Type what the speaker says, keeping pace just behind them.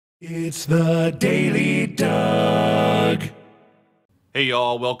It's the Daily Doug. Hey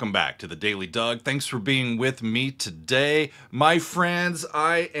y'all, welcome back to the Daily Doug. Thanks for being with me today. My friends,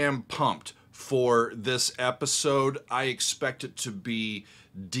 I am pumped for this episode. I expect it to be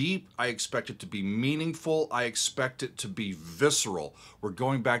deep. I expect it to be meaningful. I expect it to be visceral. We're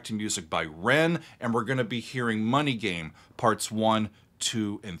going back to music by REN, and we're going to be hearing Money Game Parts 1,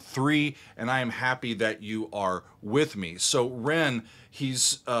 2, and 3, and I am happy that you are with me. So REN,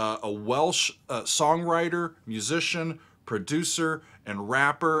 he's a Welsh songwriter, musician, producer, and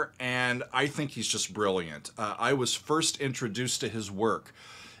rapper, and I think he's just brilliant. I was first introduced to his work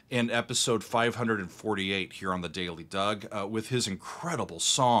in episode 548 here on the Daily Doug with his incredible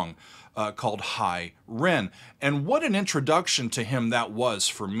song called Hi Ren. And what an introduction to him that was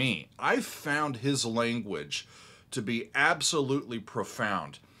for me. I found his language to be absolutely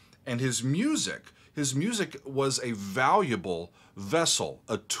profound. And his music was a valuable vessel,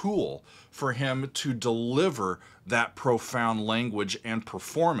 a tool for him to deliver that profound language and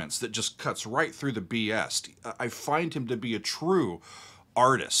performance that just cuts right through the BS. I find him to be a true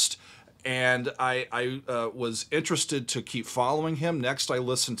artist. And I was interested to keep following him. Next, I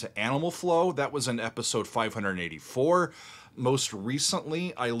listened to Animal Flow. That was in episode 584. Most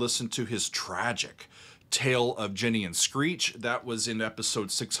recently, I listened to his Tragic Tale of Jenny and Screech. That was in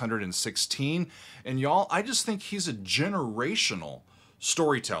episode 616. And y'all, I just think he's a generational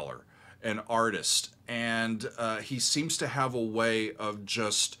storyteller and artist. And he seems to have a way of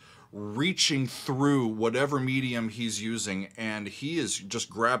just reaching through whatever medium he's using, and he has just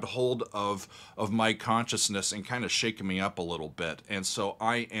grabbed hold of my consciousness and kind of shaken me up a little bit. And so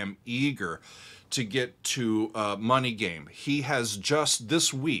I am eager to get to Money Game. He has just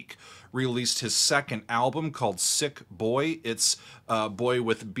this week released his second album called Sick Boy. It's Boy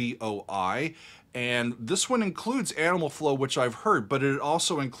with B-O-I. And this one includes Animal Flow, which I've heard, but it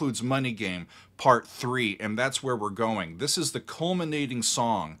also includes Money Game Part 3, and that's where we're going. This is the culminating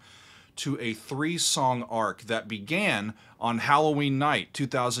song to a 3-song arc that began on Halloween night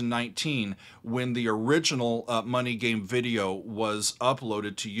 2019 when the original Money Game video was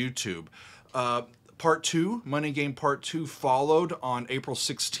uploaded to YouTube. Part 2, Money Game Part 2, followed on April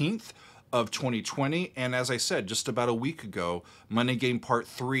 16th of 2020, and as I said, just about a week ago, Money Game Part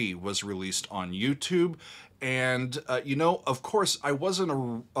 3 was released on YouTube. And you know, of course, I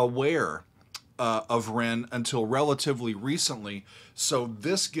wasn't aware of REN until relatively recently, so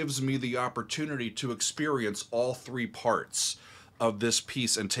this gives me the opportunity to experience all 3 parts of this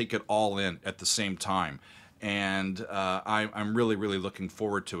piece and take it all in at the same time. And I'm really, really looking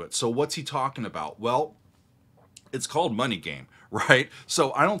forward to it. So what's he talking about? Well, it's called Money Game, right?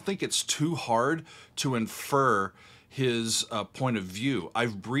 So I don't think it's too hard to infer his point of view.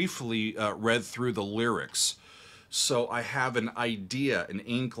 I've briefly read through the lyrics, so I have an idea, an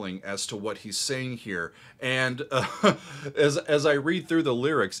inkling as to what he's saying here. And as I read through the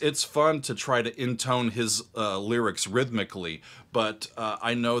lyrics, it's fun to try to intone his lyrics rhythmically, but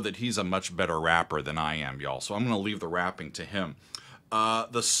I know that he's a much better rapper than I am, y'all, so I'm going to leave the rapping to him.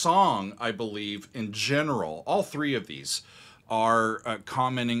 The song, I believe, in general, all 3 of these are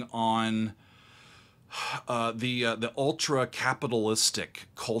commenting on the ultra-capitalistic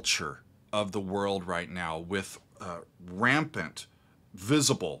culture of the world right now, with rampant,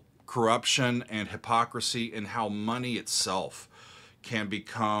 visible corruption and hypocrisy, and how money itself can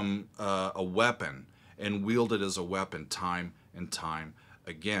become a weapon and wielded as a weapon time and time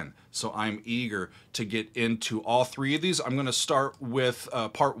again. So I'm eager to get into all 3 of these. I'm going to start with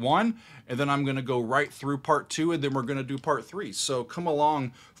part 1, and then I'm going to go right through part 2, and then we're going to do part 3. So come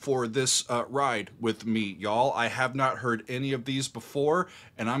along for this ride with me, y'all. I have not heard any of these before,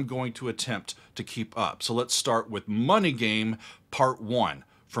 and I'm going to attempt to keep up. So let's start with Money Game Part 1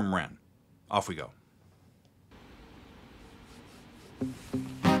 from REN. Off we go.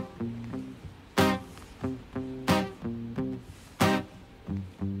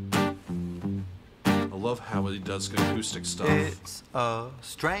 I love how he does acoustic stuff. It's a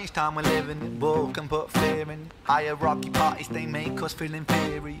strange time we're living in. War can put fear in. Hierarchy parties, they make us feel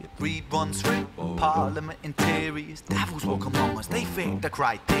inferior. Greed runs through Parliament interiors. Devils walk among us, they fit the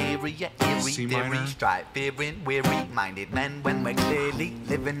criteria. Eerie theory, strive fearing, weary-minded men when we're clearly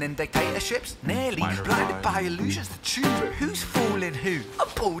living in dictatorships. Nearly blinded by illusions to choose who's fooling who. A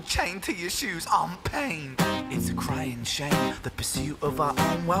ball chained to your shoes on pain. It's a crying shame. The pursuit of our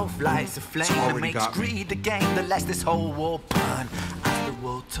own wealth lights a flame that makes greed the game, the less this whole world burn. As the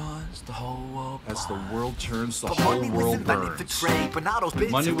world turns, the whole world burns. As the world turns, the whole world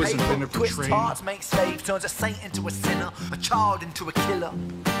burns. Money was invented for trade. Twist hearts, make slaves, turns a saint into a sinner, a child into a killer.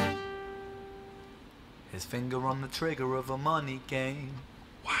 His finger on the trigger of a money game.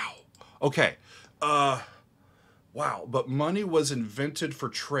 Wow. Okay. Wow. But money was invented for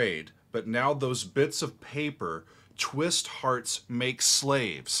trade, but now those bits of paper twist hearts, make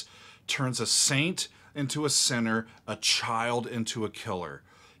slaves, turns a saint into a sinner, a child into a killer.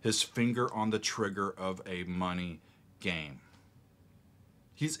 His finger on the trigger of a money game.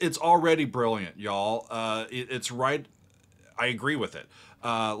 It's already brilliant, y'all. It's right. I agree with it.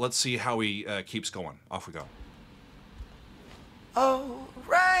 Let's see how he keeps going. Off we go. Oh,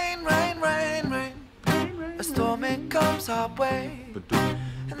 rain, rain, rain, rain. A storm it comes our way.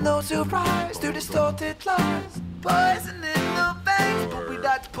 And those who rise through distorted lies, poison in the veins. But we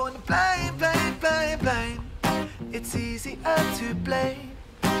like to point the blame, blame, blame, blame. It's easier to blame,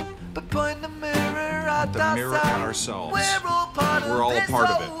 but point the mirror at ourselves. We're all part of this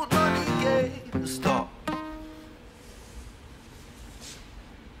old money game. Stop.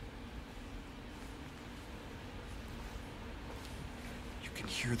 You can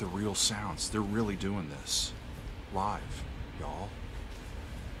hear the real sounds. They're really doing this live, y'all.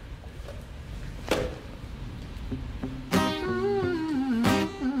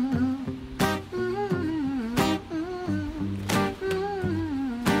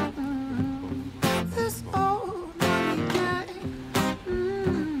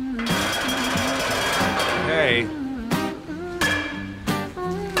 Hey.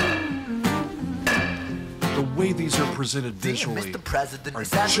 The way these are presented visually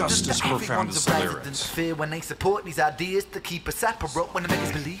are just as profound as the lyrics. Fear when they support these ideas to keep us separate, when they make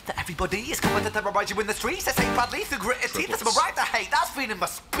us believe that everybody is coming to terrorize you in the streets. They say badly through gritted teeth. That's my right to hate. That's freedom of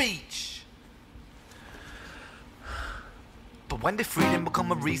speech. But when did freedom become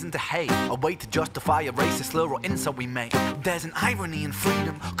a reason to hate? A way to justify a racist slur or insult we make? There's an irony in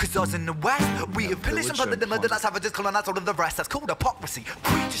freedom, cause us in the West, we have pillaged and plundered and murdered our savages, colonized all of the rest. That's called hypocrisy.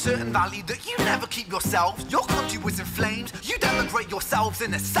 Preach a certain value that you never keep yourselves. Your country was in flames, you denigrate yourselves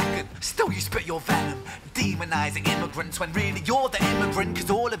in a second. Still you spit your venom, demonizing immigrants when really you're the immigrant, cause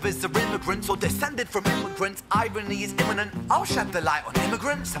all of us are immigrants or descended from immigrants. Irony is imminent. I'll shed the light on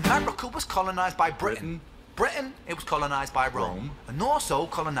immigrants. America was colonized by Britain. Britain, it was colonized by Rome, and also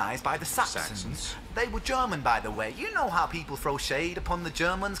colonized by the Saxons. They were German, by the way. You know how people throw shade upon the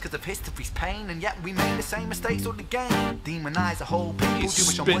Germans because of history's pain, and yet we made the same mistakes all again. Demonize a whole people,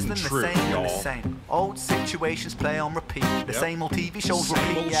 Jewish or Muslim, the same and the same. Old situations play on repeat. The same old TV shows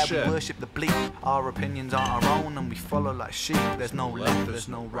repeat. Yeah, we worship the bleak. Our opinions are our own, and we follow like sheep. There's no left, there's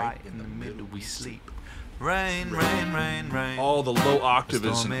no right. In the middle we sleep. Rain, rain, rain, rain. All the low octave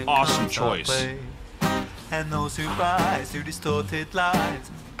is an awesome choice. And those who rise through distorted lies,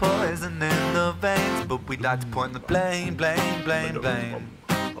 poison in the veins. But we like to point the blame, blame, blame, blame.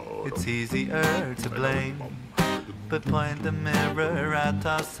 It's easier to blame, but point the mirror at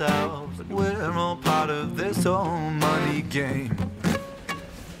ourselves. We're all part of this old money game.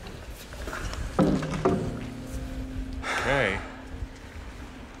 Okay.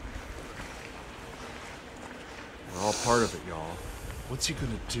 We're all part of it, y'all. What's he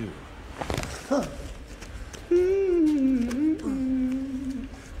gonna do? Huh.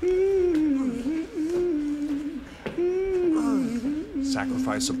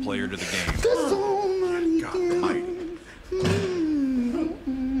 Sacrifice a player to the game. God almighty.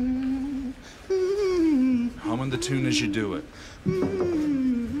 Humming the tune as you do it.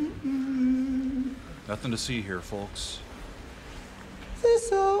 Nothing to see here, folks.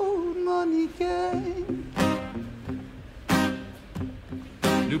 This old money game.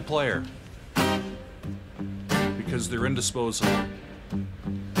 New player. Because they're indisposable.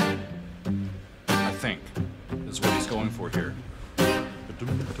 I think, is what he's going for here.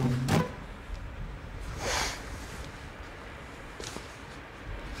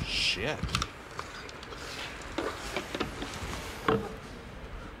 Shit.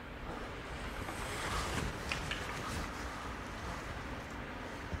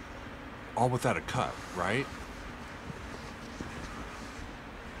 All without a cut, right?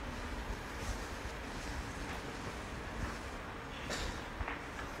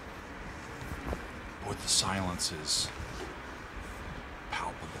 The silence is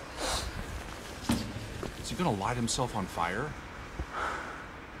palpable. Is he gonna light himself on fire?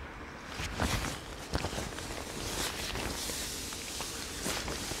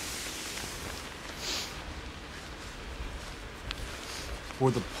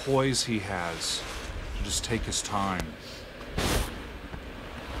 Or the poise he has to just take his time.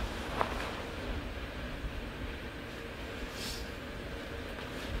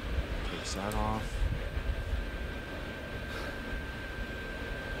 Takes that off.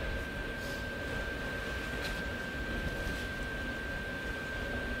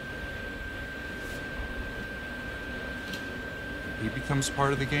 He becomes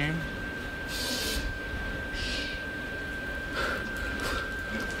part of the game.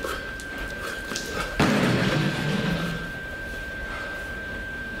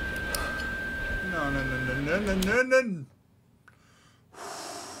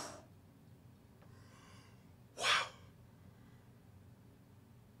 Wow.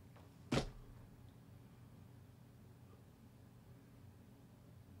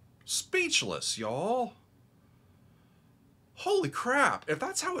 Speechless, y'all. Holy crap. If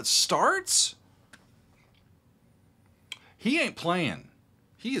that's how it starts, he ain't playing.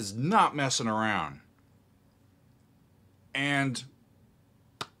 He is not messing around. And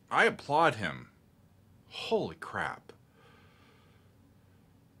I applaud him. Holy crap.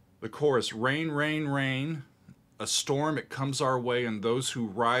 The chorus, rain, rain, rain, a storm, it comes our way, and those who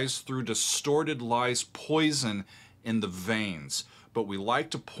rise through distorted lies poison in the veins. But we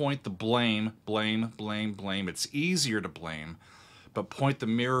like to point the blame. It's easier to blame, but point the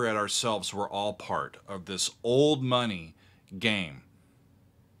mirror at ourselves. We're all part of this old money game.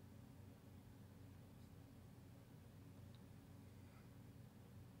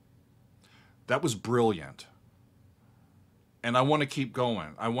 That was brilliant. And I want to keep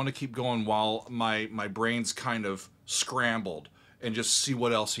going. I want to keep going while my brain's kind of scrambled and just see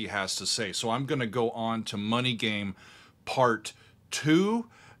what else he has to say. So I'm going to go on to Money Game Part 2,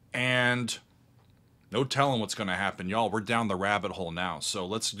 and no telling what's going to happen. Y'all, we're down the rabbit hole now, so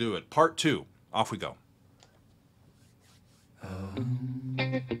let's do it. Part 2. Off we go.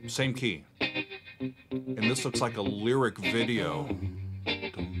 Same key. And this looks like a lyric video.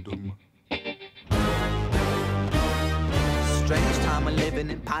 Dum, dum. Strange time we're living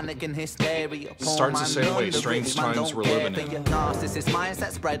in, panic and hysteria. Starts the same way, strange times we're living in. Narcissist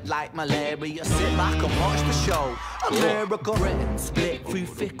mindset spread like malaria. Sit back and watch the show. America, Britain, split through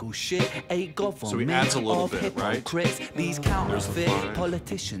fickle shit. A government so he adds a little bit, right? These counterfeit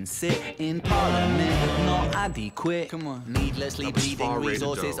politicians sit in parliament, not adequate. Come on. Needlessly bleeding,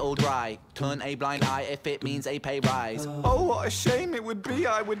 resources all dry. Turn a blind eye if it means a pay rise. Oh, what a shame it would be,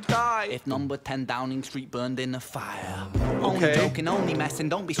 I would die if number 10 Downing Street burned in a fire. Only joking, only messing,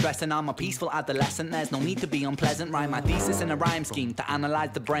 don't be stressing. I'm a peaceful adolescent, there's no need to be unpleasant. Write my thesis in a rhyme scheme to analyze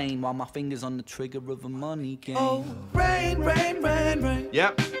the brain while my fingers on the trigger of a money game. Oh, rain, rain, rain, rain.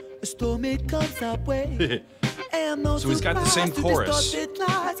 Yep. A storm, it comes our way. And so he's got the same chorus.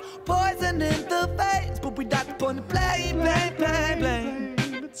 Poison in the veins, but we don't want to blame.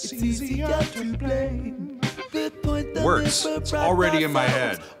 It's easier to blame. Works. It's already in my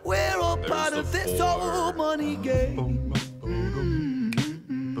head. We're all part of this whole money game.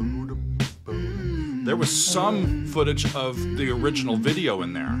 There was some footage of the original video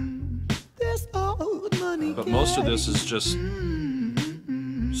in there. But most of this is just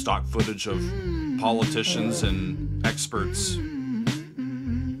stock footage of politicians and experts.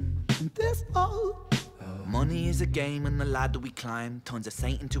 Money is a game and the ladder we climb turns a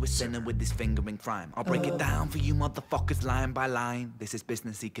saint into a sinner with his finger in crime. I'll break it down for you motherfuckers line by line. This is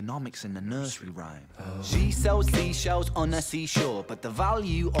business economics in a nursery rhyme. She sells seashells on a seashore, but the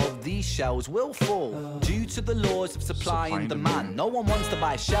value of these shells will fall due to the laws of supply and demand. No one wants to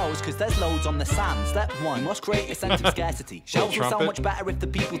buy shells because there's loads on the sand. Step 1, must create a sense of scarcity. Shells will sell much better if the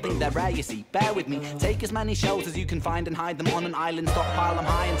people think they're rare, you see. Bear with me, take as many shells as you can find and hide them on an island. Stockpile them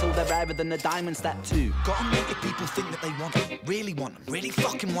high until they're rarer than a diamond. Step 2, gotta make it people think that they want them, really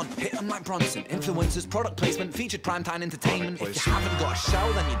fucking want them. Hit them like Bronson. Influencers, product placement, featured primetime entertainment. If you haven't got a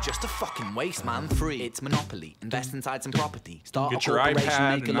shell, then you're just a fucking waste man. 3, it's monopoly. Invest inside some property. Start Get a your corporation,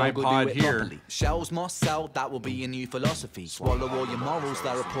 iPad make a and logo, iPod do it here. properly. Shells must sell, that will be your new philosophy. Swallow all your morals,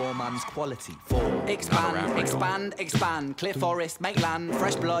 they're a poor man's quality. 4, expand. Clear forest, make land,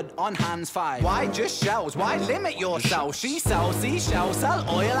 fresh blood on hands. 5, why just shells? Why limit yourself? She sells seashells, sell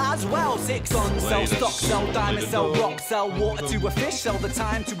oil as well. 6, guns, sell stock, sell diamonds, sell rocks, sell water to a fish, sell the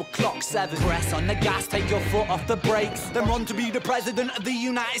time to a clock. 7, press on the gas, take your foot off the brakes, then run to be the president of the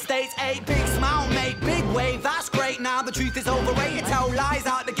United States. 8, big smile, make big wave, that's great. Now the truth is overrated, tell lies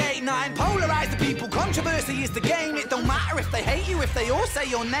out the gate. 9, polarize the people, controversy is the game. It don't matter if they hate you, if they all say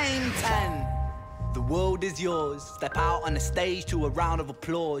your name. 10, the world is yours. Step out on the stage to a round of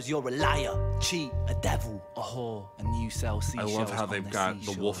applause. You're a liar, cheat, a devil, a whole, and you sell seashells. I love how they've got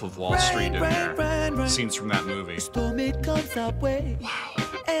the Wolf of Wall Street in there. Scenes from that movie. Wow.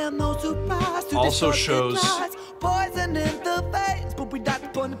 Also shows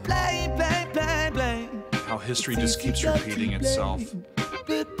how history just keeps repeating itself.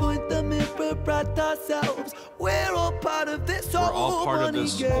 We're all part of this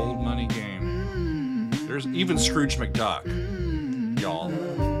old money game. There's even Scrooge McDuck, y'all.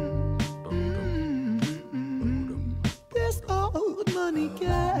 This old money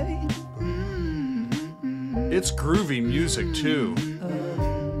game. It's groovy music too.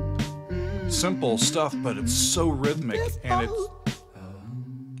 Simple stuff, but it's so rhythmic and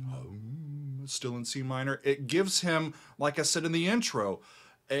it's still in C minor. It gives him, like I said in the intro,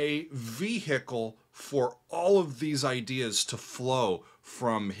 a vehicle for all of these ideas to flow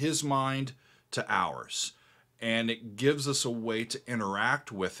from his mind to ours. And it gives us a way to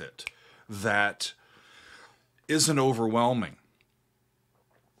interact with it that isn't overwhelming.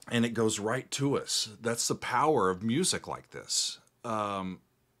 And it goes right to us. That's the power of music like this. Man,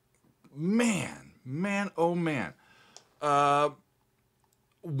 oh man.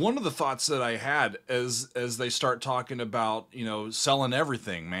 One of the thoughts that I had as they start talking about, you know, selling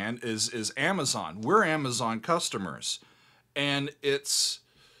everything, man, is Amazon. We're Amazon customers. And it's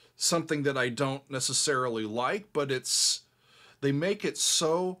something that I don't necessarily like, but they make it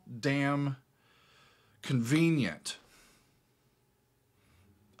so damn convenient.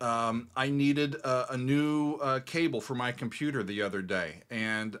 I needed a new cable for my computer the other day,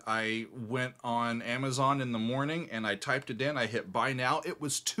 and I went on Amazon in the morning and I typed it in. I hit buy now. It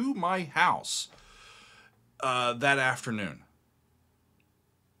was to my house that afternoon.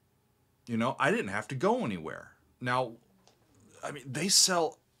 You know, I didn't have to go anywhere. Now, I mean, they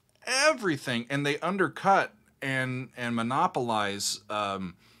sell everything, and they undercut and monopolize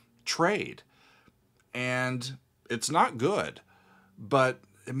trade, and it's not good, but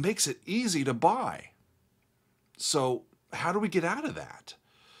it makes it easy to buy. So how do we get out of that?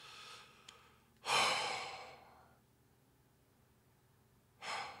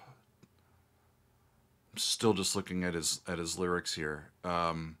 I'm still just looking at his lyrics here.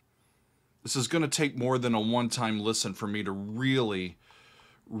 This is going to take more than a one-time listen for me to really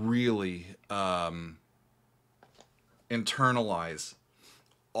internalize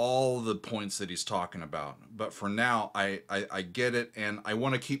all the points that he's talking about. But for now, I get it, and I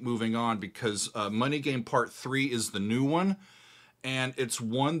want to keep moving on because Money Game Part 3 is the new one, and it's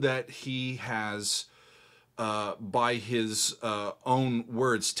one that he has, by his own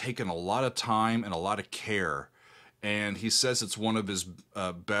words, taken a lot of time and a lot of care, and he says it's one of his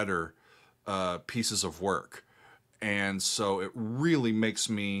better pieces of work. And so it really makes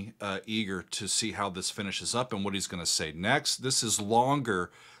me eager to see how this finishes up and what he's going to say next. This is longer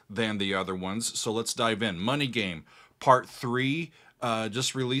than the other ones, so let's dive in. Money Game Part 3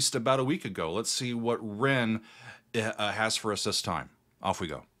 just released about a week ago. Let's see what REN has for us this time. Off we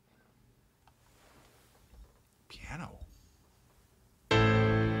go. Piano.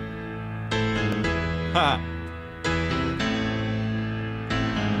 Ha!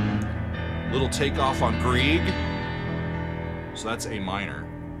 Little takeoff on Grieg. So that's A minor.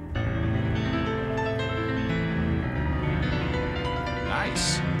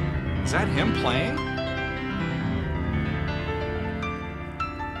 Nice. Is that him playing?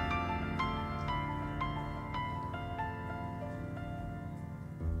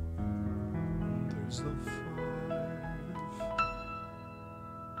 There's the 5.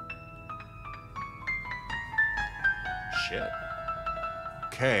 Shit.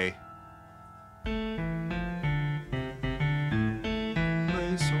 Okay.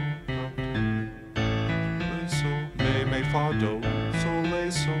 Fa, do, sol, la,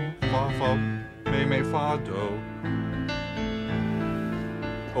 sol, fa, fa, me, fa, do.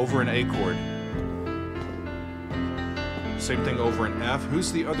 Over an A chord. Same thing over an F.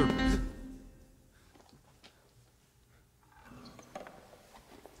 Who's the other?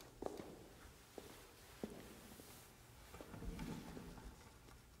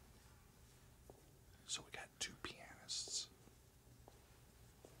 So we got two pianists.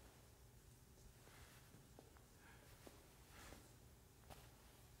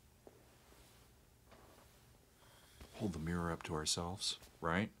 Hold the mirror up to ourselves,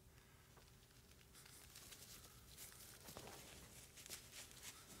 right?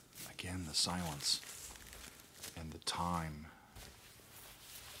 Again, the silence and the time.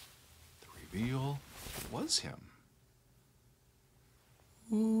 The reveal was him.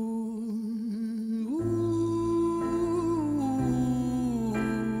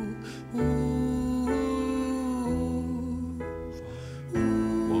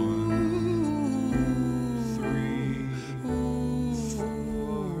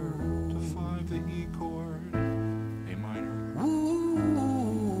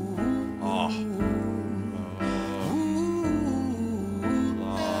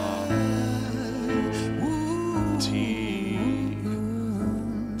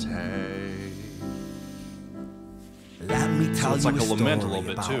 It's like a lament a little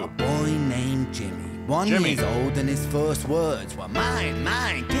bit too. A boy named Jimmy. 1 Jimmy. years old and his first words were mine,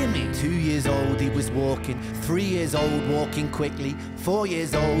 mine, gimme. 2 years old he was walking, 3 years old walking quickly, 4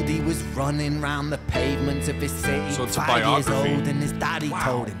 years old he was running round the pavements of his city. So it's a 5 years biography. old and his daddy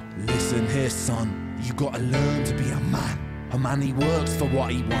told him, listen here son, you gotta learn to be a man. A man, he works for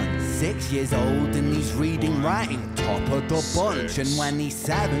what he wants. 6 years old and he's reading, writing, top of the bunch. And when he's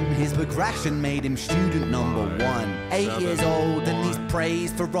 7, his progression made him student number 1. 8 years old and he's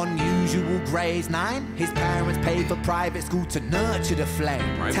praised for unusual grades. 9, his parents paid for private school to nurture the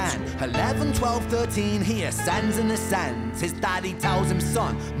flame. 10, 11, 12, 13, he ascends and ascends. His daddy tells him,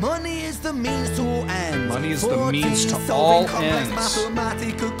 son, money is the means to all ends. Money is the 14, means to solving all complex ends.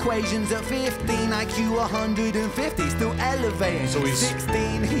 mathematical equations. At 15, IQ 150, still elevating. So he's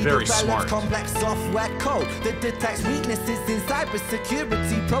 16, he very develops smart. complex software code that detects weaknesses in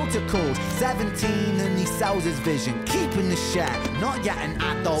cybersecurity protocols. 17, and he sells his vision, keeping the share. Not yet an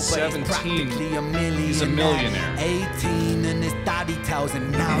adult, but he's 17, practically a millionaire. he's a millionaire. 18, and his daddy tells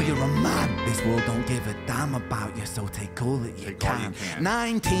him, now you're a man. This world don't give a damn about you, so take all that you Take all you can. can.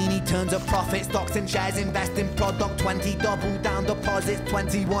 19, he turns a profit, stocks and shares, invest in product. 20, double down deposits.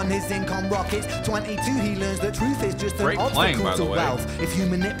 21, his income rockets. 22, he learns the truth is just an Great playing, obstacle by the to way. wealth. If you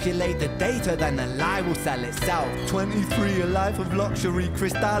manipulate the data, then the lie will sell itself. 23, a life of luxury,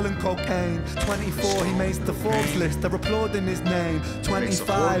 crystal and cocaine. 24, he makes the Forbes list, they're applauding his name.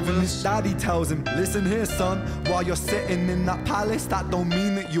 25, and his daddy tells him, listen here, son, while you're sitting in that palace, that don't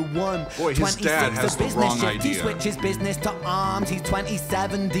mean that you won. Boy, his dad 26, has a the business wrong shift, he idea. switches business to arms. He's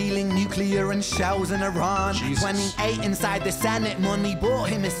 27, dealing nuclear and shells in Iran. Jesus. 28, inside the Senate, money bought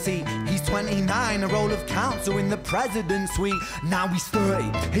him a seat. He's 29, a role of counsel in the president's suite. Now he's 30,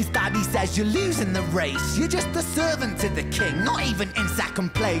 his daddy says you're losing the race. You're just a servant to the king, not even in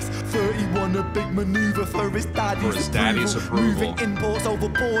second place. 31, a big maneuver for his daddy's approval. Moving imports over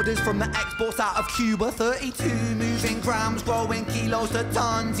borders from the exports out of Cuba. 32, moving grams, growing kilos to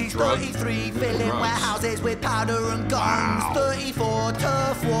tons. He's Drug- 33, filling drugs. warehouses with powder and guns. Wow. 34,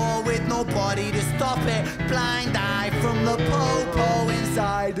 turf war with nobody to stop it. Blind eye from the popo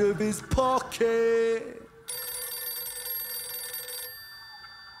inside of his pocket.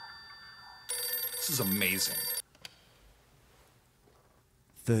 This is amazing.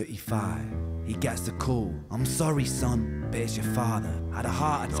 35, he gets a call. I'm sorry, son, but it's your father. Had a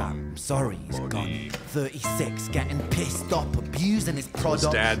heart attack. I'm sorry, he's gone. 36, getting pissed off, abusing his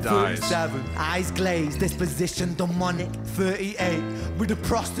product. dad dies. 37, eyes glazed, disposition demonic. 38, with a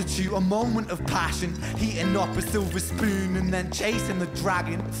prostitute, a moment of passion. Heating up a silver spoon and then chasing the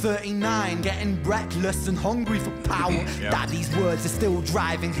dragon. 39, getting reckless and hungry for power. Yep. Daddy's words are still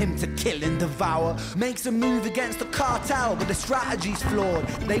driving him to kill and devour. Makes a move against the cartel, but the strategy's flawed.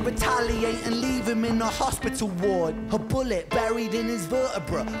 They retaliate and leave him in a hospital ward. A bullet buried in his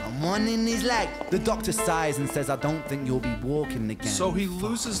vertebra and one in his leg. The doctor sighs and says, I don't think you'll be walking again. So he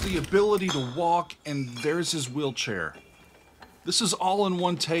loses the ability to walk, and there's his wheelchair. This is all in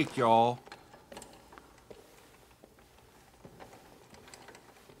one take, y'all.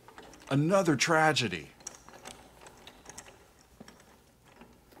 Another tragedy.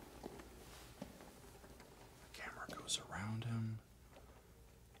 The camera goes around him.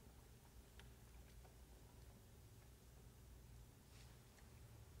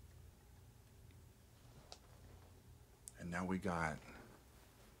 And now we got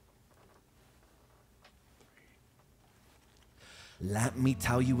Let me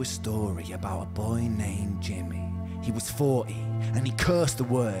tell you a story about a boy named Jimmy. He was 40 and he cursed the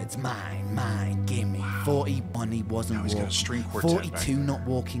words, mine, mine, gimme. 41, he wasn't Now he's got a walking. string quartet back 42, there. not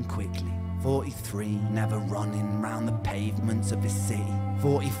walking quickly. 43, never running round the pavements of his city.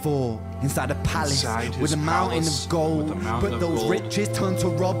 44, inside a palace Inside his with a mountain palace of gold. with a mountain But of those gold. riches turn to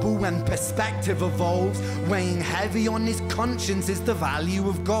rubble when perspective evolves. Weighing heavy on his conscience is the value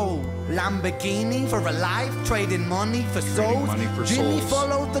of gold. Lamborghini for a life, trading money for souls. money for Jimmy souls.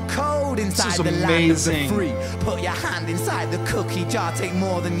 followed the code inside is the land of amazing. the free. Put your hand inside the cookie jar, take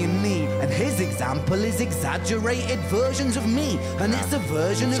more than you need. And his example is exaggerated versions of me. And it's a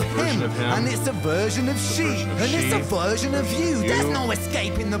version, It's of, a version him. of him. And it's a version of she. version of And it's a she. version of you. There's You. no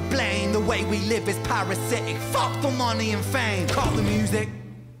escaping the blame. The way we live is parasitic. Fuck for money and fame. Cut the music.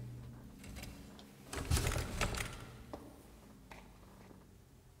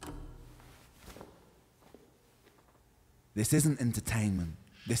 This isn't entertainment.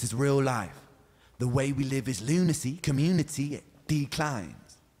 This is real life. The way we live is lunacy, community, it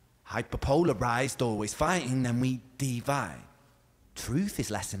declines. Hyperpolarized, always fighting, then we divide. Truth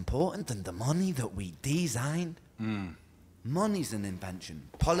is less important than the money that we designed. Money's an invention.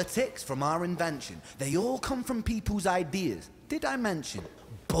 Politics from our invention. They all come from people's ideas. Did I mention?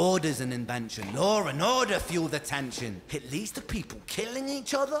 Border's an invention. Law and order fuel the tension. It leads to people killing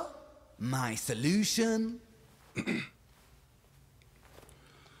each other. My solution?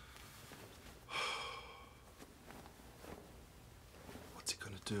 What's he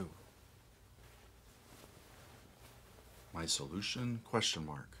gonna do? My solution? Question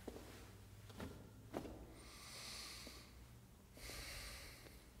mark.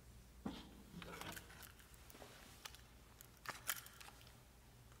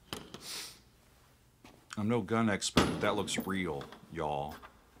 I'm no gun expert, but that looks real, y'all.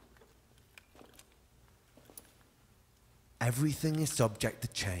 Everything is subject to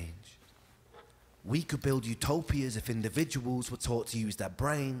change. We could build utopias if individuals were taught to use their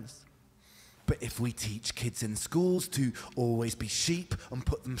brains. But if we teach kids in schools to always be sheep and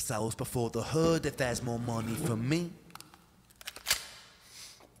put themselves before the herd if there's more money for me,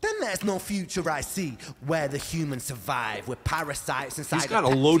 then there's no future I see where the humans survive with parasites inside. He's got a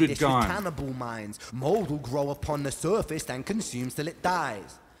loaded gun. With cannibal minds. Mold will grow upon the surface and consumes till it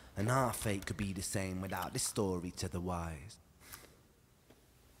dies. And our fate could be the same without this story to the wise.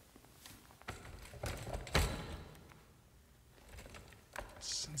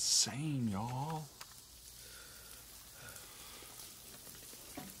 It's insane, y'all.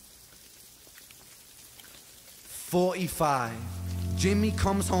 "45. Jimmy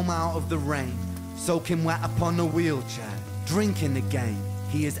comes home out of the rain, soaking wet upon a wheelchair, drinking again.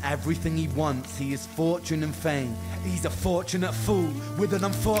 He is everything he wants, he is fortune and fame. He's a fortunate fool with an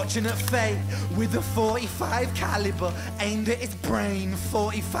unfortunate fate. With a 45 caliber aimed at his brain.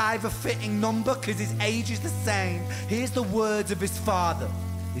 45 a fitting number cause his age is the same. Here's the words of his father.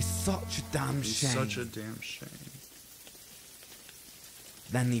 It's such a damn shame. It's such a damn shame.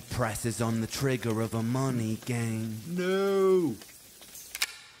 Then he presses on the trigger of a money game. No.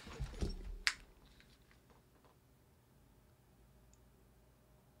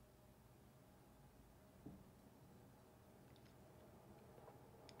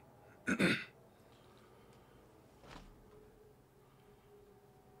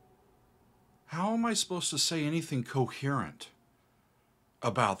 How am I supposed to say anything coherent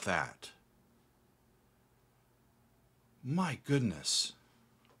about that? My goodness.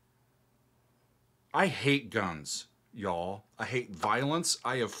 I hate guns, y'all. I hate violence.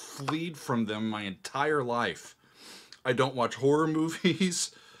 I have fled from them my entire life. I don't watch horror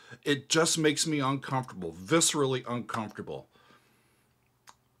movies. It just makes me uncomfortable, viscerally uncomfortable.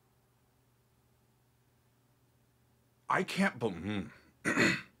 I can't believe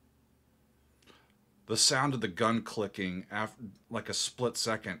the sound of the gun clicking after, like a split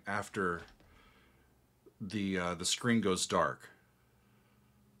second after the screen goes dark.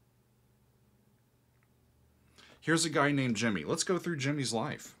 Here's a guy named Jimmy. Let's go through Jimmy's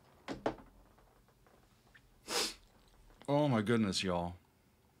life. Oh my goodness, y'all.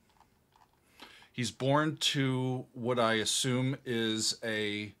 He's born to what I assume is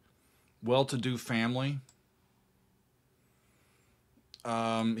a well-to-do family.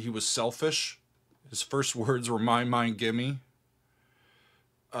 He was selfish. His first words were "my, mine, gimme."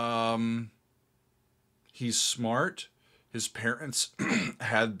 He's smart. His parents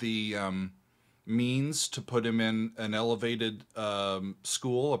had the means to put him in an elevated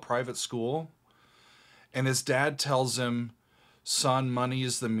school, a private school. And his dad tells him, "Son, money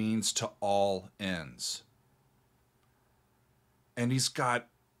is the means to all ends." And he's got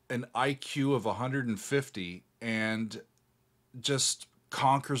an IQ of 150 and just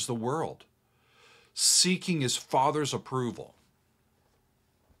conquers the world, seeking his father's approval.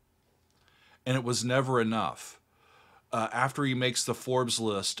 And it was never enough. After he makes the Forbes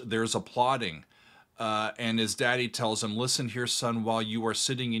list, there's applauding. And his daddy tells him, "Listen here, son, while you are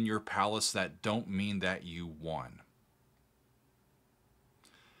sitting in your palace, that don't mean that you won."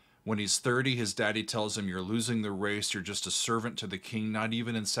 When he's 30, his daddy tells him, "You're losing the race. You're just a servant to the king, not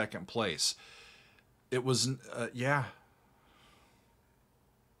even in second place." It was, yeah.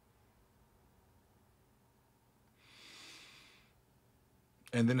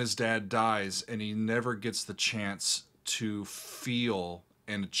 And then his dad dies, and he never gets the chance to feel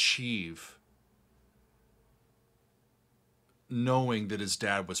and achieve knowing that his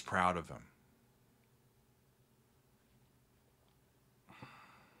dad was proud of him.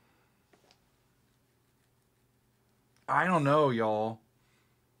 I don't know, y'all.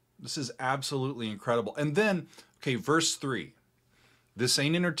 This is absolutely incredible. And then, okay, verse 3. "This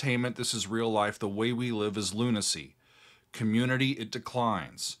ain't entertainment. This is real life. The way we live is lunacy. Community, it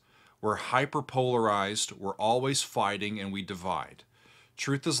declines. We're hyperpolarized, we're always fighting, and we divide.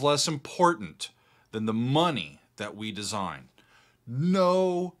 Truth is less important than the money that we design."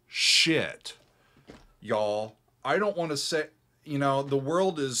 No shit, y'all. I don't want to say, you know, the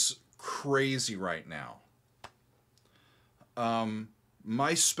world is crazy right now.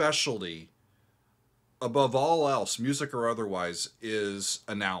 My specialty, above all else, music or otherwise, is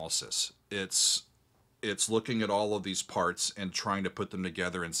analysis. It's looking at all of these parts and trying to put them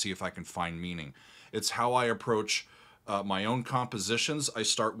together and see if I can find meaning. It's how I approach my own compositions, I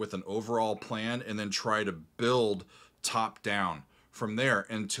start with an overall plan and then try to build top down from there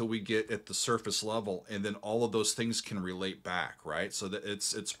until we get at the surface level, and then all of those things can relate back, right? So that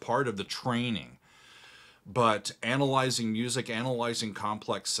it's part of the training. But analyzing music, analyzing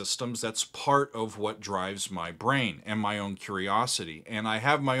complex systems, that's part of what drives my brain and my own curiosity. And I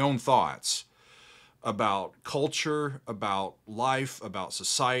have my own thoughts about culture, about life, about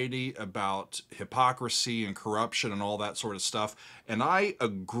society, about hypocrisy and corruption and all that sort of stuff. And I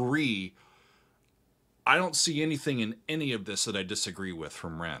agree. I don't see anything in any of this that I disagree with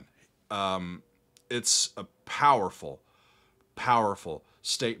from Ren. It's a powerful, powerful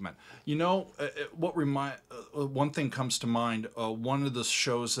statement. You know, one thing comes to mind. One of the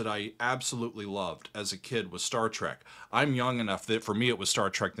shows that I absolutely loved as a kid was Star Trek. I'm young enough that for me it was Star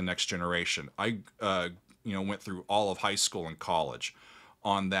Trek: The Next Generation. I went through all of high school and college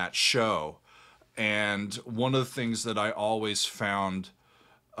on that show, and one of the things that I always found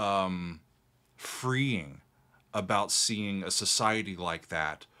freeing about seeing a society like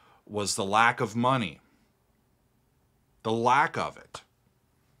that was the lack of money. The lack of it.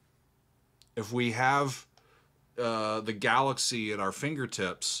 If we have the galaxy at our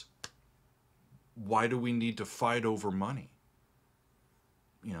fingertips, why do we need to fight over money?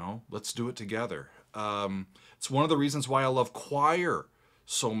 You know, let's do it together. It's one of the reasons why I love choir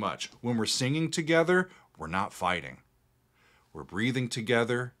so much. When we're singing together, we're not fighting. We're breathing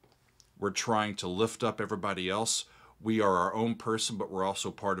together. We're trying to lift up everybody else. We are our own person, but we're also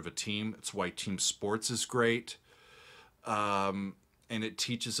part of a team. It's why team sports is great. And it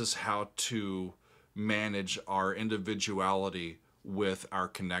teaches us how to manage our individuality with our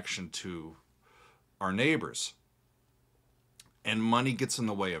connection to our neighbors. And money gets in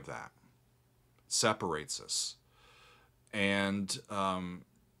the way of that. It separates us. And,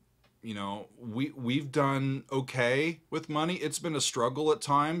 we've done okay with money. It's been a struggle at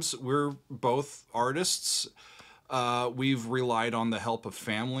times. We're both artists. We've relied on the help of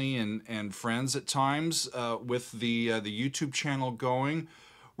family and friends at times. With the YouTube channel going,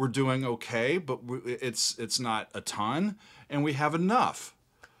 we're doing okay, but it's not a ton, and we have enough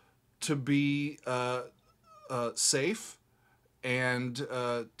to be safe and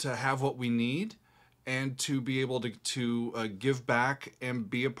to have what we need, and to be able to give back and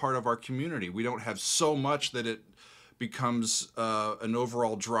be a part of our community. We don't have so much that it becomes an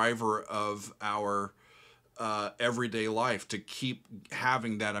overall driver of our everyday life to keep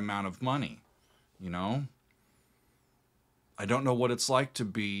having that amount of money. You know, I don't know what it's like to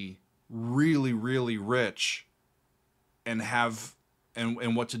be really, really rich and have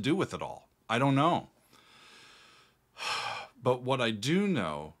and what to do with it all. I don't know. But what I do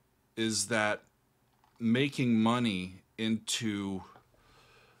know is that making money into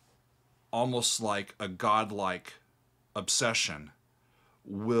almost like a godlike obsession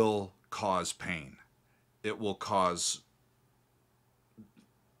will cause pain. It will cause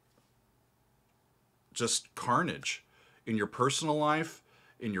just carnage in your personal life,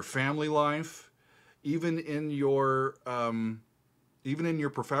 in your family life, even in your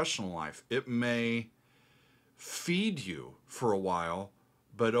professional life. It may feed you for a while,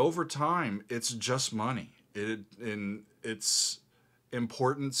 but over time, it's just money. And its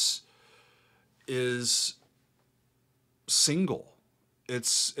importance is single.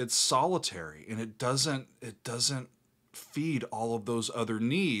 It's solitary, and it doesn't feed all of those other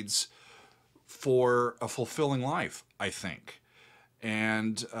needs for a fulfilling life, I think.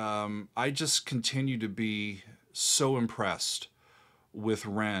 And I just continue to be so impressed with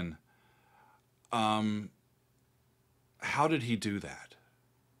Ren. How did he do that?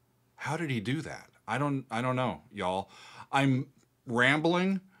 How did he do that? I don't know, y'all. I'm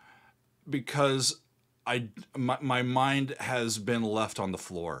rambling because my mind has been left on the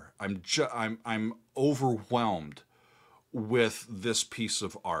floor. I'm overwhelmed with this piece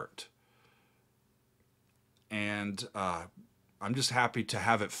of art, and I'm just happy to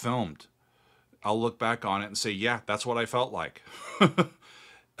have it filmed. I'll look back on it and say, yeah, that's what I felt like.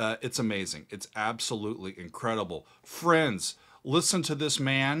 It's amazing. It's absolutely incredible. Friends, listen to this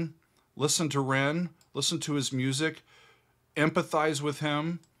man. Listen to Ren. Listen to his music. Empathize with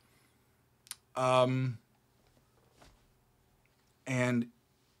him. And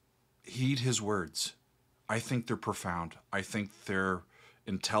heed his words. I think they're profound. I think they're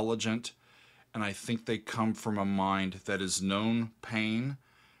intelligent. And I think they come from a mind that has known pain,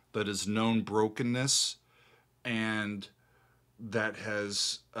 that has known brokenness, and that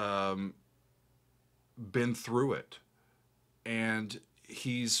has been through it. And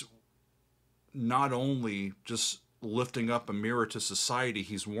he's not only just lifting up a mirror to society,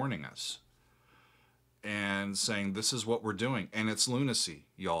 he's warning us. and saying, this is what we're doing. And it's lunacy,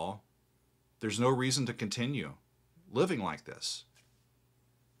 y'all. There's no reason to continue living like this.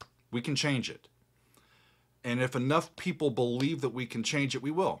 We can change it. And if enough people believe that we can change it,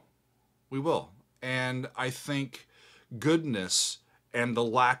 we will. We will. And I think goodness and the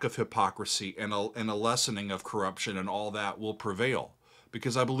lack of hypocrisy and a lessening of corruption and all that will prevail.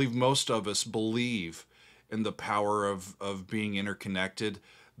 Because I believe most of us believe in the power of being interconnected,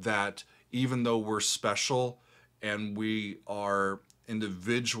 that even though we're special and we are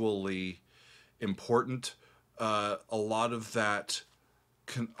individually important, a lot of that,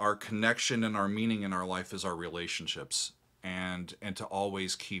 our connection and our meaning in our life is our relationships, and to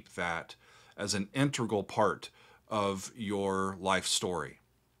always keep that as an integral part of your life story,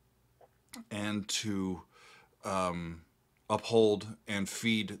 and to uphold and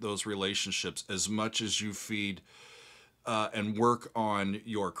feed those relationships as much as you feed and work on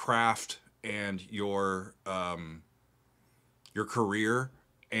your craft and your career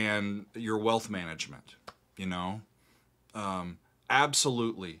and your wealth management, you know?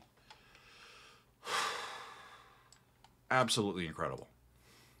 Absolutely incredible.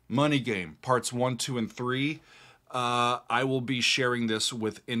 Money Game, parts 1, 2, and 3. I will be sharing this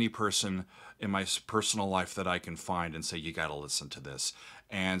with any person in my personal life that I can find and say, you got to listen to this.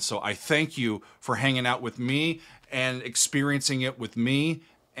 And so I thank you for hanging out with me and experiencing it with me.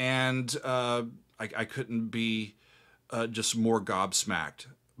 And I couldn't be just more gobsmacked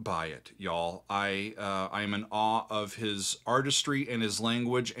by it, y'all. I am in awe of his artistry and his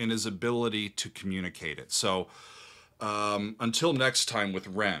language and his ability to communicate it. So until next time with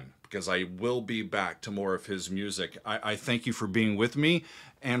REN, because I will be back to more of his music, I thank you for being with me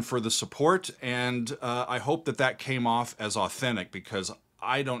and for the support. And I hope that came off as authentic, because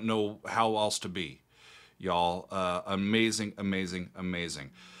I don't know how else to be, y'all. Amazing, amazing,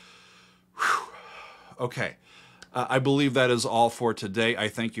 amazing. Whew. Okay. I believe that is all for today. I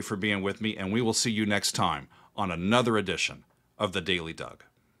thank you for being with me, and we will see you next time on another edition of The Daily Doug.